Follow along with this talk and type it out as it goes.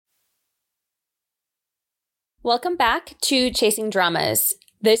Welcome back to Chasing Dramas.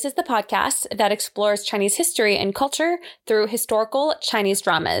 This is the podcast that explores Chinese history and culture through historical Chinese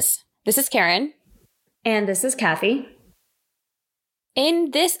dramas. This is Karen. And this is Kathy.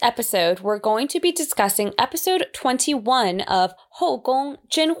 In this episode, we're going to be discussing episode 21 of 后宫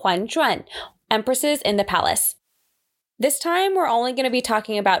甄嬛传, Empresses in the Palace. This time, we're only going to be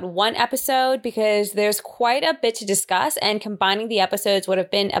talking about one episode because there's quite a bit to discuss and combining the episodes would have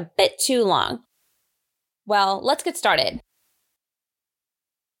been a bit too long. Well, let's get started.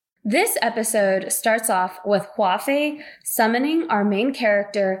 This episode starts off with Huafei summoning our main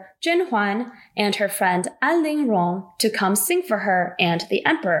character, Zhen Huan, and her friend An Lingrong to come sing for her and the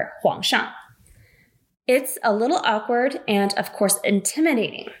Emperor, Huang Shang. It's a little awkward and, of course,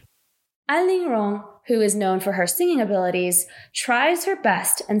 intimidating. An Lingrong, who is known for her singing abilities, tries her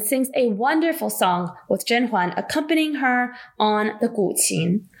best and sings a wonderful song with Zhen Huan accompanying her on the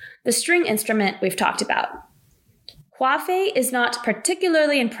guqin, the string instrument we've talked about. Huafei is not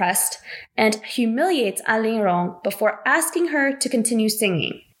particularly impressed and humiliates An Lingrong before asking her to continue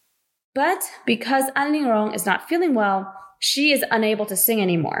singing. But because An Lingrong is not feeling well, she is unable to sing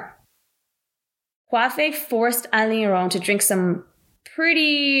anymore. Huafei forced An Lingrong to drink some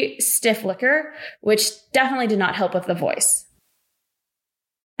pretty stiff liquor, which definitely did not help with the voice.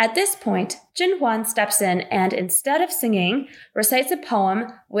 At this point, Zhen Huan steps in and instead of singing, recites a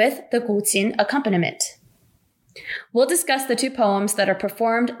poem with the guqin accompaniment. We'll discuss the two poems that are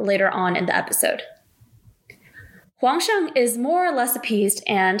performed later on in the episode. Huang Shang is more or less appeased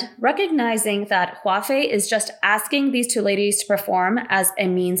and, recognizing that Huafei is just asking these two ladies to perform as a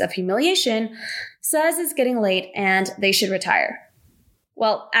means of humiliation, says it's getting late and they should retire.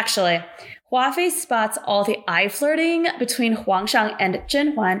 Well, actually, Huafei spots all the eye flirting between Huang Shang and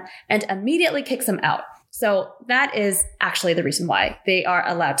Zhen Huan and immediately kicks them out. So that is actually the reason why they are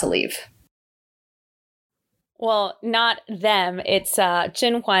allowed to leave. Well, not them. It's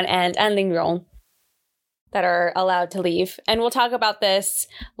Zhen Huan and An Lingrong that are allowed to leave. And we'll talk about this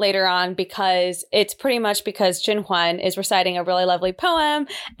later on because it's pretty much because Zhen Huan is reciting a really lovely poem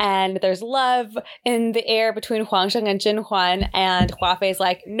and there's love in the air between Huang Shang and Zhen Huan, and Huafei's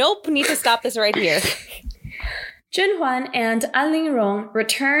like, nope, need to stop this right here. Zhen Huan and An Lingrong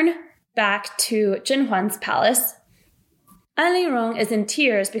return back to Zhen Huan's palace. An Lingrong is in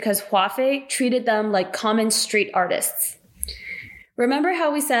tears because Huafei treated them like common street artists. Remember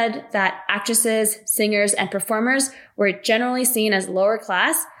how we said that actresses, singers, and performers were generally seen as lower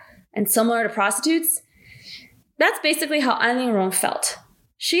class and similar to prostitutes? That's basically how An Lingrong felt.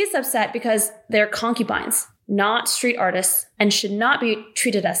 She is upset because they're concubines, not street artists, and should not be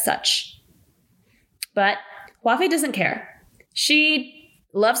treated as such. But Huafei doesn't care. She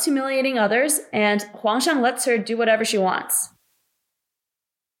loves humiliating others, and Huang Shang lets her do whatever she wants.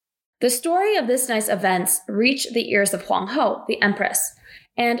 The story of this night's events reached the ears of Huang Ho, the empress,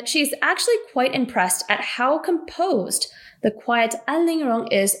 and she's actually quite impressed at how composed the quiet An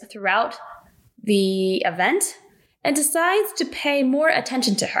Lingrong is throughout the event and decides to pay more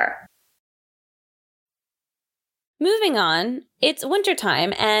attention to her. Moving on, it's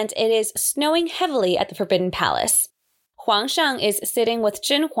wintertime and it is snowing heavily at the Forbidden Palace. Huang Shang is sitting with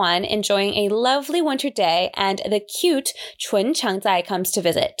Zhen Huan enjoying a lovely winter day and the cute Chun Changzai comes to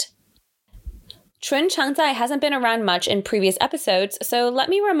visit. Chun Changzai hasn't been around much in previous episodes, so let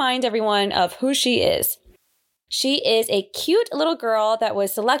me remind everyone of who she is. She is a cute little girl that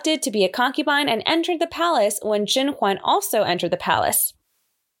was selected to be a concubine and entered the palace when Zhen Huan also entered the palace.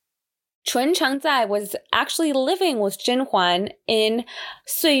 Chun Changzai was actually living with Zhen Huan in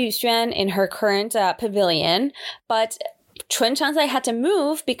Sui Yuxuan in her current pavilion, but Chun Changzai had to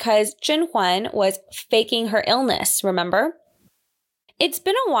move because Zhen Huan was faking her illness, remember? It's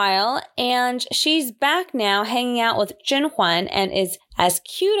been a while, and she's back now hanging out with Zhen Huan and is as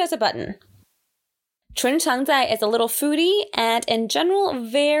cute as a button. Chun Changzai is a little foodie and, in general,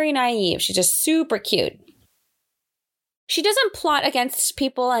 very naive. She's just super cute. She doesn't plot against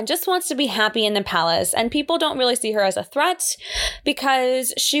people and just wants to be happy in the palace, and people don't really see her as a threat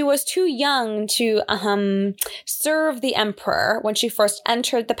because she was too young to serve the emperor when she first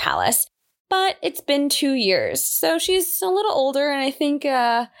entered the palace. But it's been 2 years, so she's a little older, and I think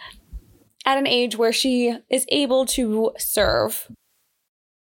at an age where she is able to serve.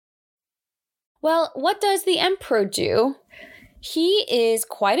 Well, what does the emperor do? He is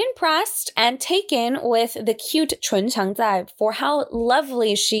quite impressed and taken with the cute Chun Changzai for how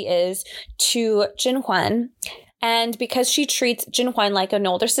lovely she is to Zhen Huan, and because she treats Zhen Huan like an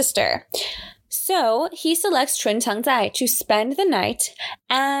older sister. So he selects Chun Changzai to spend the night,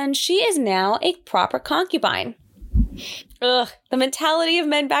 and she is now a proper concubine. Ugh, the mentality of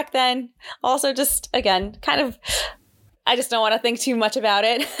men back then. Also just, again, I just don't want to think too much about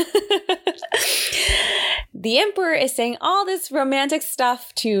it. The emperor is saying all this romantic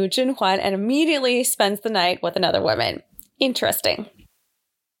stuff to Zhen Huan and immediately spends the night with another woman. Interesting.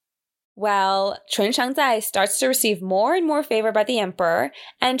 Well, Chun Shangzai starts to receive more and more favor by the emperor,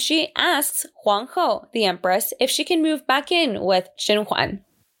 and she asks Huang Ho, the empress, if she can move back in with Zhen Huan.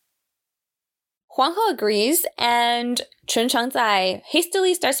 Huang Ho agrees, and Chun Shangzai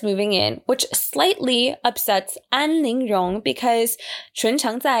hastily starts moving in, which slightly upsets An Lingrong because Chun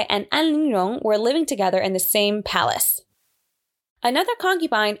Shangzai and An Lingrong were living together in the same palace. Another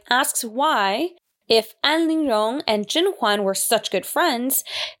concubine asks why, if An Lingrong and Zhen Huan were such good friends,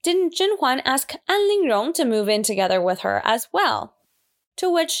 didn't Zhen Huan ask An Lingrong to move in together with her as well? To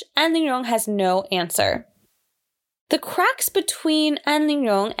which An Lingrong has no answer. The cracks between An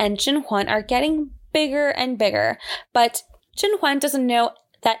Lingrong and Zhen Huan are getting bigger and bigger, but Zhen Huan doesn't know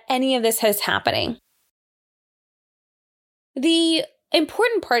that any of this is happening. The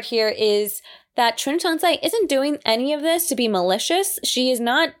important part here is that Chun Shangzai isn't doing any of this to be malicious. She's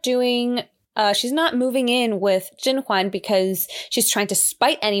not moving in with Zhen Huan because she's trying to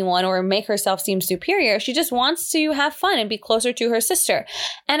spite anyone or make herself seem superior. She just wants to have fun and be closer to her sister.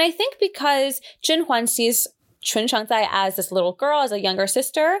 And I think because Zhen Huan sees Chun Shangzai as this little girl, as a younger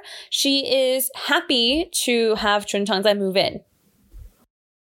sister, she is happy to have Chun Shangzai move in.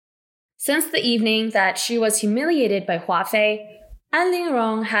 Since the evening that she was humiliated by Hua Fei, An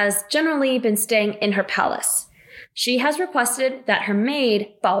Lingrong has generally been staying in her palace. She has requested that her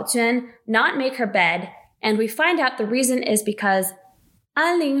maid, Bao Juan, not make her bed, and we find out the reason is because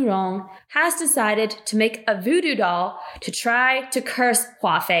An Lingrong has decided to make a voodoo doll to try to curse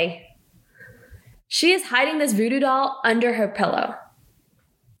Hua Fei. She is hiding this voodoo doll under her pillow.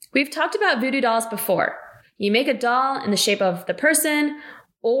 We've talked about voodoo dolls before. You make a doll in the shape of the person,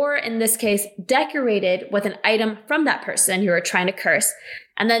 or in this case, decorated with an item from that person you are trying to curse,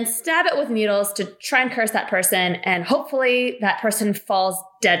 and then stab it with needles to try and curse that person, and hopefully that person falls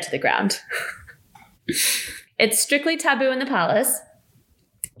dead to the ground. It's strictly taboo in the palace.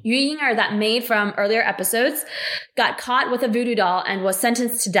 Yu Ying, that maid from earlier episodes, got caught with a voodoo doll and was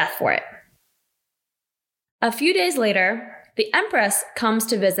sentenced to death for it. A few days later, the empress comes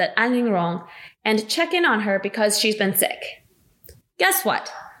to visit An Lingrong and check in on her because she's been sick. Guess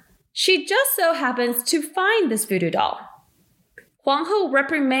what? She just so happens to find this voodoo doll. Huang Ho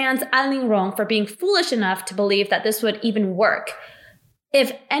reprimands An Lingrong for being foolish enough to believe that this would even work.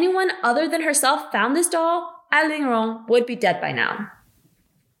 If anyone other than herself found this doll, An Lingrong would be dead by now.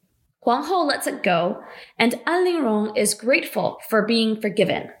 Huang Ho lets it go, and An Lingrong is grateful for being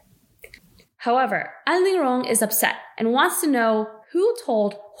forgiven. However, An Lingrong is upset and wants to know who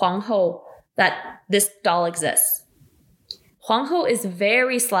told Huang Ho that this doll exists. Huang Ho is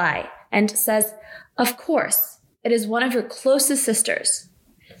very sly and says, "Of course, it is one of your closest sisters."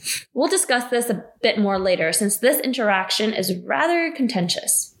 We'll discuss this a bit more later since this interaction is rather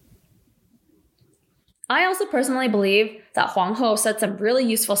contentious. I also personally believe that Huang Ho said some really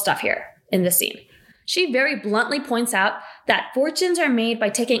useful stuff here in this scene. She very bluntly points out that fortunes are made by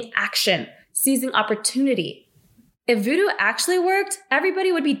taking action, seizing opportunity. If voodoo actually worked,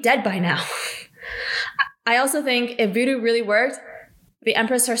 everybody would be dead by now. I also think if voodoo really worked, the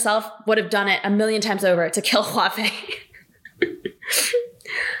empress herself would have done it 1,000,000 times over to kill Hua Fei.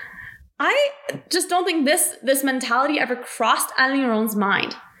 I just don't think this mentality ever crossed An Lingrong's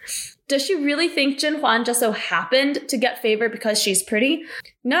mind. Does she really think Zhen Huan just so happened to get favor because she's pretty?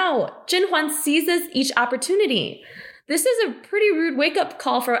 No, Zhen Huan seizes each opportunity. This is a pretty rude wake-up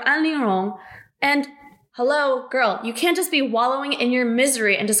call for An Lingrong. And hello, girl, you can't just be wallowing in your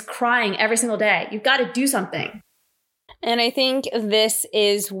misery and just crying every single day. You've got to do something. And I think this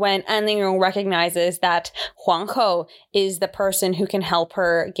is when An Lingrong recognizes that Huang Ho is the person who can help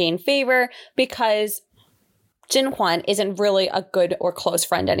her gain favor because Zhen Huan isn't really a good or close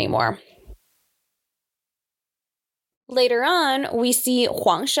friend anymore. Later on, we see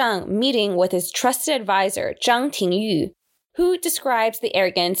Huang Shang meeting with his trusted advisor, Zhang Tingyu, who describes the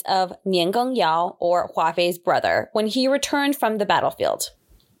arrogance of Nian Gengyao, or Hua Fei's brother, when he returned from the battlefield.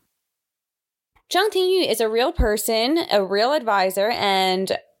 Zhang Tingyu is a real person, a real advisor,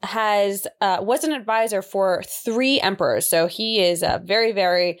 and was an advisor for 3 emperors, so he is very,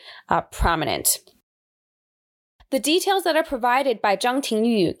 very prominent. The details that are provided by Zhang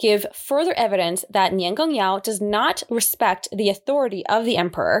Tingyu give further evidence that Nian Gengyao does not respect the authority of the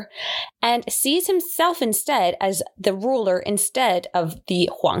emperor and sees himself instead as the ruler instead of the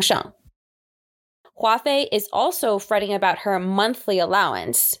Huang Shang. Hua Fei is also fretting about her monthly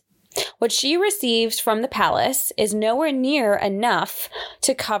allowance. What she receives from the palace is nowhere near enough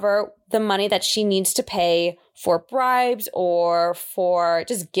to cover the money that she needs to pay for bribes or for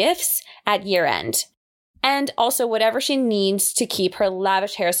just gifts at year end. And also whatever she needs to keep her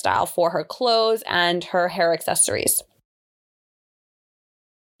lavish hairstyle for her clothes and her hair accessories.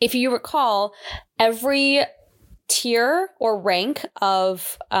 If you recall, every tier or rank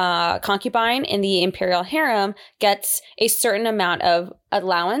of concubine in the imperial harem gets a certain amount of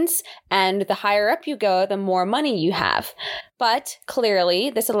allowance, and the higher up you go, the more money you have. But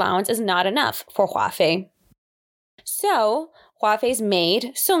clearly, this allowance is not enough for Huafei. So, Huafei's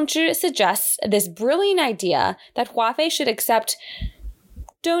maid, Song Zhi, suggests this brilliant idea that Huafei should accept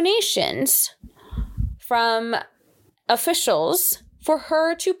donations from officials for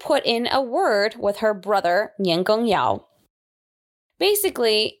her to put in a word with her brother, Nian Gengyao.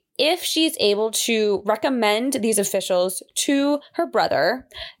 Basically, if she's able to recommend these officials to her brother,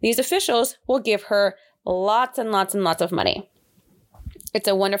 these officials will give her lots and lots and lots of money. It's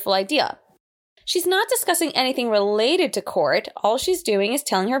a wonderful idea. She's not discussing anything related to court. All she's doing is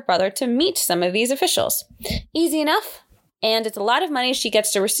telling her brother to meet some of these officials. Easy enough, and it's a lot of money she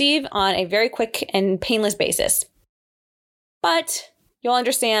gets to receive on a very quick and painless basis. But you'll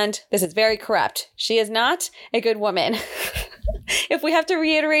understand this is very corrupt. She is not a good woman. If we have to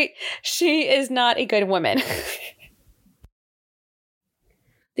reiterate, she is not a good woman.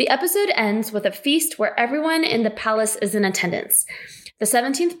 The episode ends with a feast where everyone in the palace is in attendance. The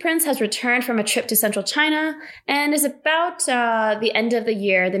 17th prince has returned from a trip to central China and is about the end of the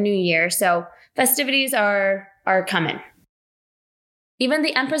year, the new year, so festivities are coming. Even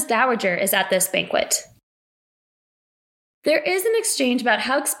the Empress Dowager is at this banquet. There is an exchange about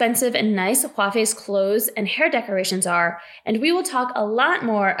how expensive and nice Huafei's clothes and hair decorations are, and we will talk a lot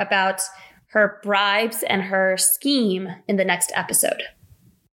more about her bribes and her scheme in the next episode.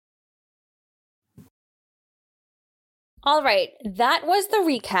 All right, that was the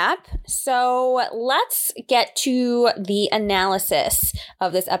recap. So let's get to the analysis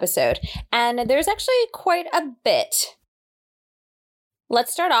of this episode. And there's actually quite a bit.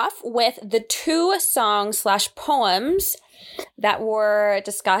 Let's start off with the 2 songs/poems that were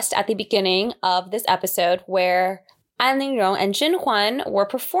discussed at the beginning of this episode, where An Lingrong and Jin Huan were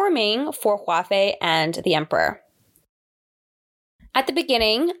performing for Huafei and the emperor. At the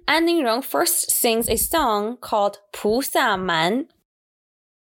beginning, An Lingrong first sings a song called Pu Sa Man.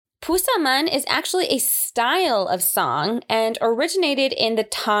 Pu Sa Man is actually a style of song and originated in the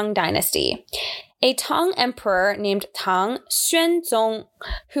Tang Dynasty. A Tang emperor named Tang Xuanzong,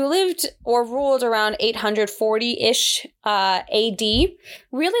 who lived or ruled around 840-ish AD,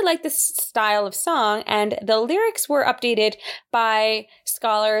 really liked this style of song, and the lyrics were updated by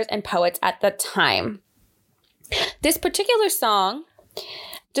scholars and poets at the time. This particular song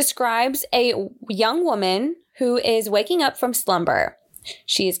describes a young woman who is waking up from slumber.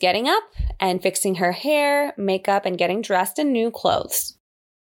 She is getting up and fixing her hair, makeup, and getting dressed in new clothes.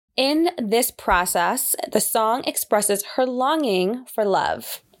 In this process, the song expresses her longing for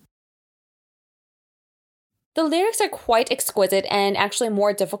love. The lyrics are quite exquisite and actually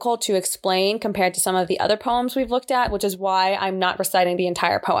more difficult to explain compared to some of the other poems we've looked at, which is why I'm not reciting the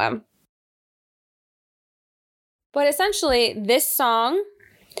entire poem. But essentially, this song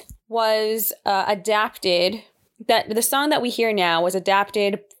was adapted, that the song that we hear now was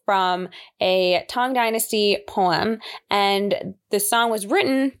adapted from a Tang Dynasty poem, and the song was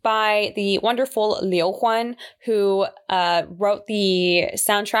written by the wonderful Liu Huan, who wrote the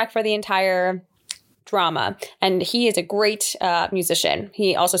soundtrack for the entire drama, and he is a great musician.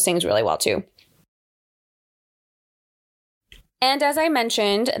 He also sings really well too. And as I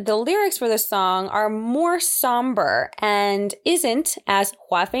mentioned, the lyrics for the song are more somber and isn't, as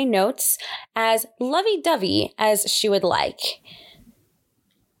Huafei notes, as lovey-dovey as she would like.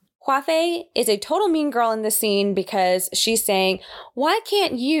 Huafei is a total mean girl in this scene because she's saying, why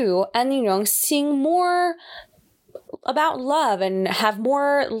can't you, An Lingrong, sing more about love and have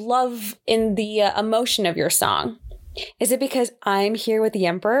more love in the emotion of your song? Is it because I'm here with the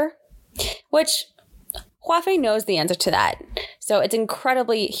emperor? Which Huafei knows the answer to that. So it's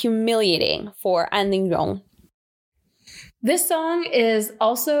incredibly humiliating for An Lingrong. This song is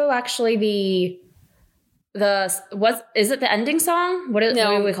also actually is it the ending song? What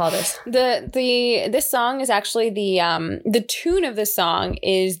do we call this? This song is actually the tune of this song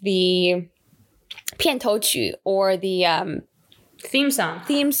is the 片头曲, or the theme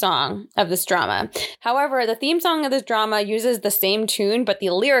song of this drama. However, the theme song of this drama uses the same tune, but the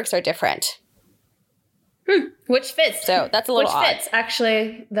lyrics are different. Which fits. So that's a little odd. Which fits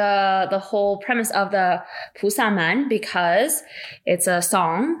actually the whole premise of the Pu Sa Man, because it's a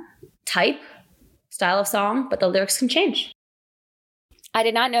song type, style of song, but the lyrics can change. I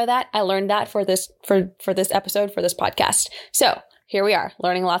did not know that. I learned that for this episode, for this podcast. So here we are,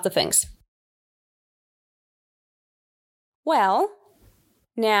 learning lots of things. Well,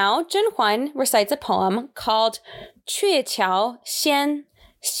 now Zhen Huan recites a poem called 鹊桥仙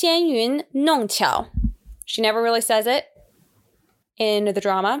云弄巧. She never really says it in the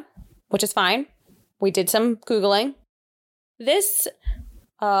drama, which is fine. We did some Googling. This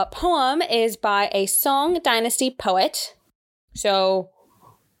poem is by a Song Dynasty poet. So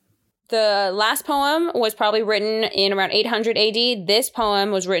the last poem was probably written in around 800 AD. This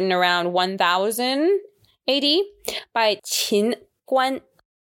poem was written around 1000 AD by Qin Guan.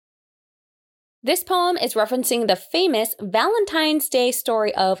 This poem is referencing the famous Valentine's Day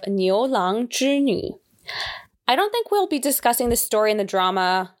story of Niu Lang Zhi Nu. I don't think we'll be discussing this story in the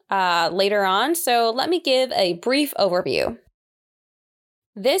drama later on, so let me give a brief overview.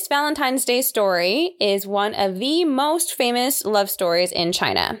 This Valentine's Day story is one of the most famous love stories in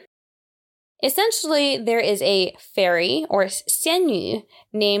China. Essentially, there is a fairy, or xianyu,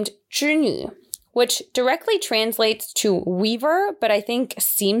 named Zhinu, which directly translates to weaver, but I think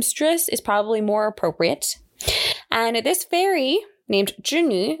seamstress is probably more appropriate. And this fairy, named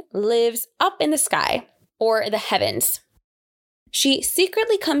Zhinu, lives up in the sky, or the heavens. She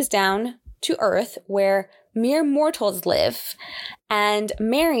secretly comes down to Earth, where mere mortals live, and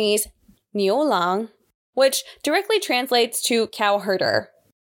marries Niu Lang, which directly translates to cow herder.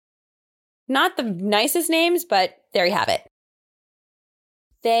 Not the nicest names, but there you have it.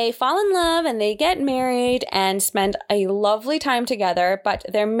 They fall in love and they get married and spend a lovely time together, but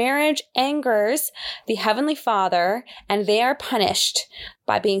their marriage angers the Heavenly Father and they are punished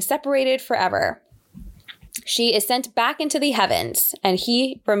by being separated forever. She is sent back into the heavens and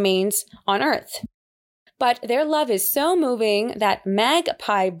he remains on earth. But their love is so moving that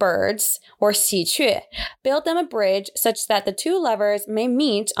magpie birds, or xique, build them a bridge such that the two lovers may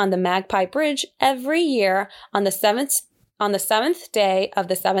meet on the Magpie Bridge every year on the seventh day of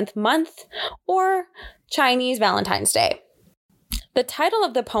the 7th month, or Chinese Valentine's Day. The title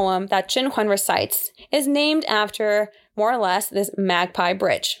of the poem that Zhen Huan recites is named after, more or less, this Magpie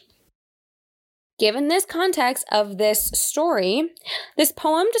Bridge. Given this context of this story, this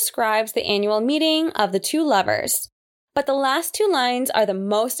poem describes the annual meeting of the two lovers. But the last two lines are the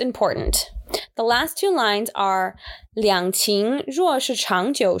most important. The last two lines are 两情若是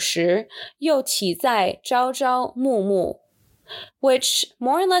长久时，又岂在朝朝暮暮, which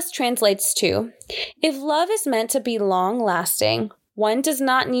more or less translates to, if love is meant to be long-lasting, one does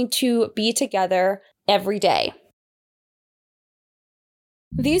not need to be together every day.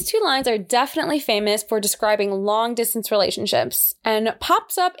 These two lines are definitely famous for describing long-distance relationships and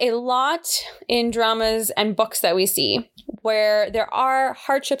pops up a lot in dramas and books that we see, where there are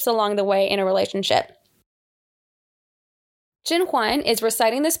hardships along the way in a relationship. Zhen Huan is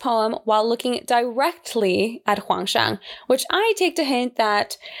reciting this poem while looking directly at Huangshan, which I take to hint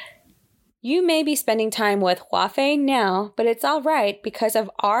that you may be spending time with Huafei now, but it's all right because of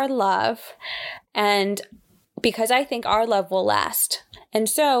our love and because I think our love will last. And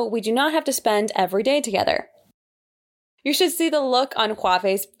so we do not have to spend every day together. You should see the look on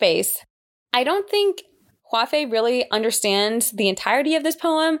Huafei's face. I don't think Huafei really understands the entirety of this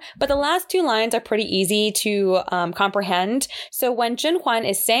poem, but the last two lines are pretty easy to comprehend. So when Zhen Huan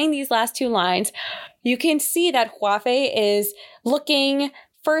is saying these last two lines, you can see that Huafei is looking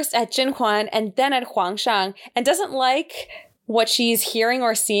first at Zhen Huan and then at Huangshan and doesn't like what she's hearing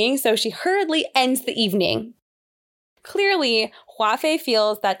or seeing, so she hurriedly ends the evening. Clearly, Huafei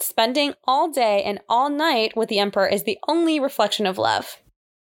feels that spending all day and all night with the emperor is the only reflection of love.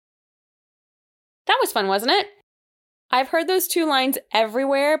 That was fun, wasn't it? I've heard those two lines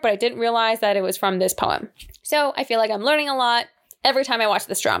everywhere, but I didn't realize that it was from this poem. So I feel like I'm learning a lot every time I watch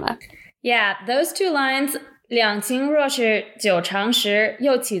this drama. Yeah, those two lines, 两情若是久长时，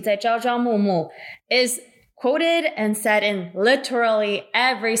又岂在朝朝暮暮, is quoted and said in literally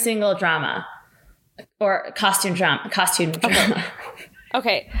every single drama. Or costume drama.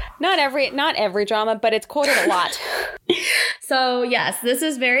 Okay. Not every drama, but it's quoted a lot. So yes, this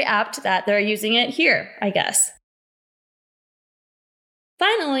is very apt that they're using it here, I guess.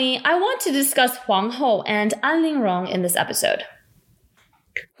 Finally, I want to discuss Huang Hou and An Lingrong in this episode.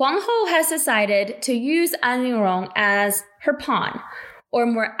 Huang Hou has decided to use An Lingrong as her pawn, or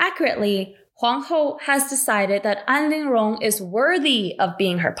more accurately, Huang Hou has decided that An Lingrong is worthy of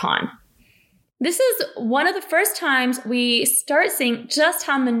being her pawn. This is one of the first times we start seeing just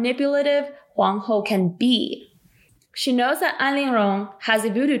how manipulative Huang Hou can be. She knows that An Lingrong has a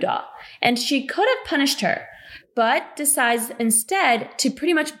voodoo doll, and she could have punished her, but decides instead to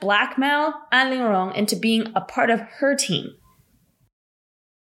pretty much blackmail An Lingrong into being a part of her team.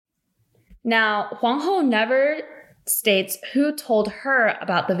 Now, Huang Hou never states who told her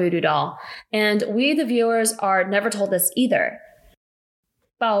about the voodoo doll, and we, the viewers, are never told this either.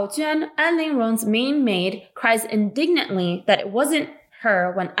 Bao Juan, An Lingrong's main maid, cries indignantly that it wasn't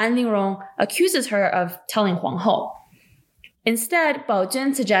her when An Lingrong accuses her of telling Huang Hou. Instead, Bao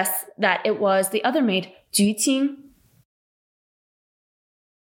Juan suggests that it was the other maid, Ju Qing.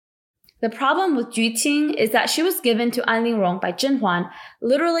 The problem with Ju Qing is that she was given to An Lingrong by Zhen Huan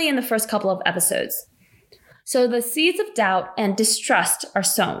literally in the first couple of episodes. So the seeds of doubt and distrust are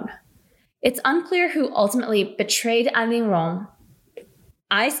sown. It's unclear who ultimately betrayed An Lingrong.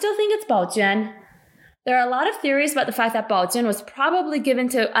 I still think it's Bao Juan. There are a lot of theories about the fact that Bao Juan was probably given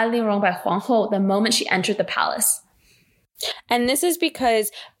to An Lingrong by Huang Hou the moment she entered the palace. And this is because,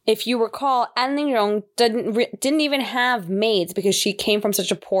 if you recall, An Lingrong didn't even have maids because she came from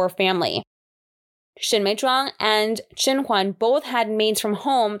such a poor family. Shen Meizhuang and Zhen Huan both had maids from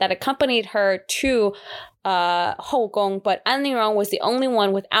home that accompanied her to Hougong, but An Lingrong was the only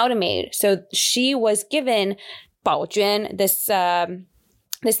one without a maid. So she was given Bao Juan,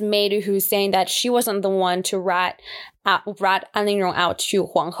 this maid who's saying that she wasn't the one to rat An Lingrong out to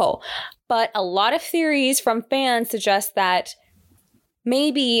Huang Hou. But a lot of theories from fans suggest that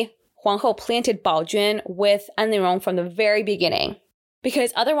maybe Huang Hou planted Bao Juan with An Lingrong from the very beginning,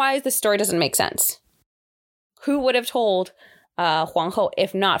 because otherwise the story doesn't make sense. Who would have told Huang Hou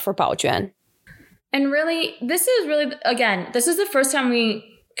if not for Bao Juan? And really, this is the first time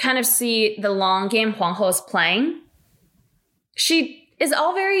we kind of see the long game Huang Hou is playing. She is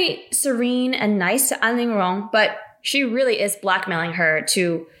all very serene and nice to An Lingrong, but she really is blackmailing her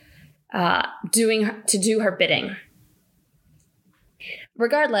to do her bidding.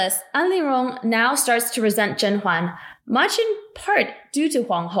 Regardless, An Lingrong now starts to resent Zhen Huan, much in part due to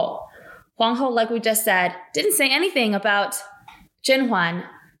Huang Hou. Huang Hou, like we just said, didn't say anything about Zhen Huan.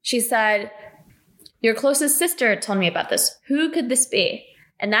 She said, "Your closest sister told me about this. Who could this be?"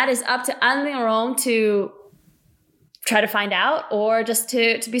 And that is up to An Lingrong to try to find out or just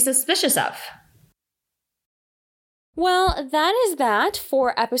to be suspicious of. Well, that is that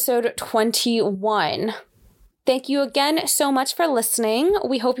for episode 21. Thank you again so much for listening.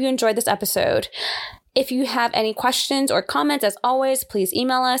 We hope you enjoyed this episode. If you have any questions or comments, as always, please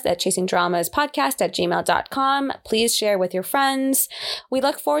email us at chasingdramaspodcast@gmail.com. Please share with your friends. We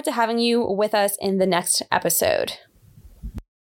look forward to having you with us in the next episode.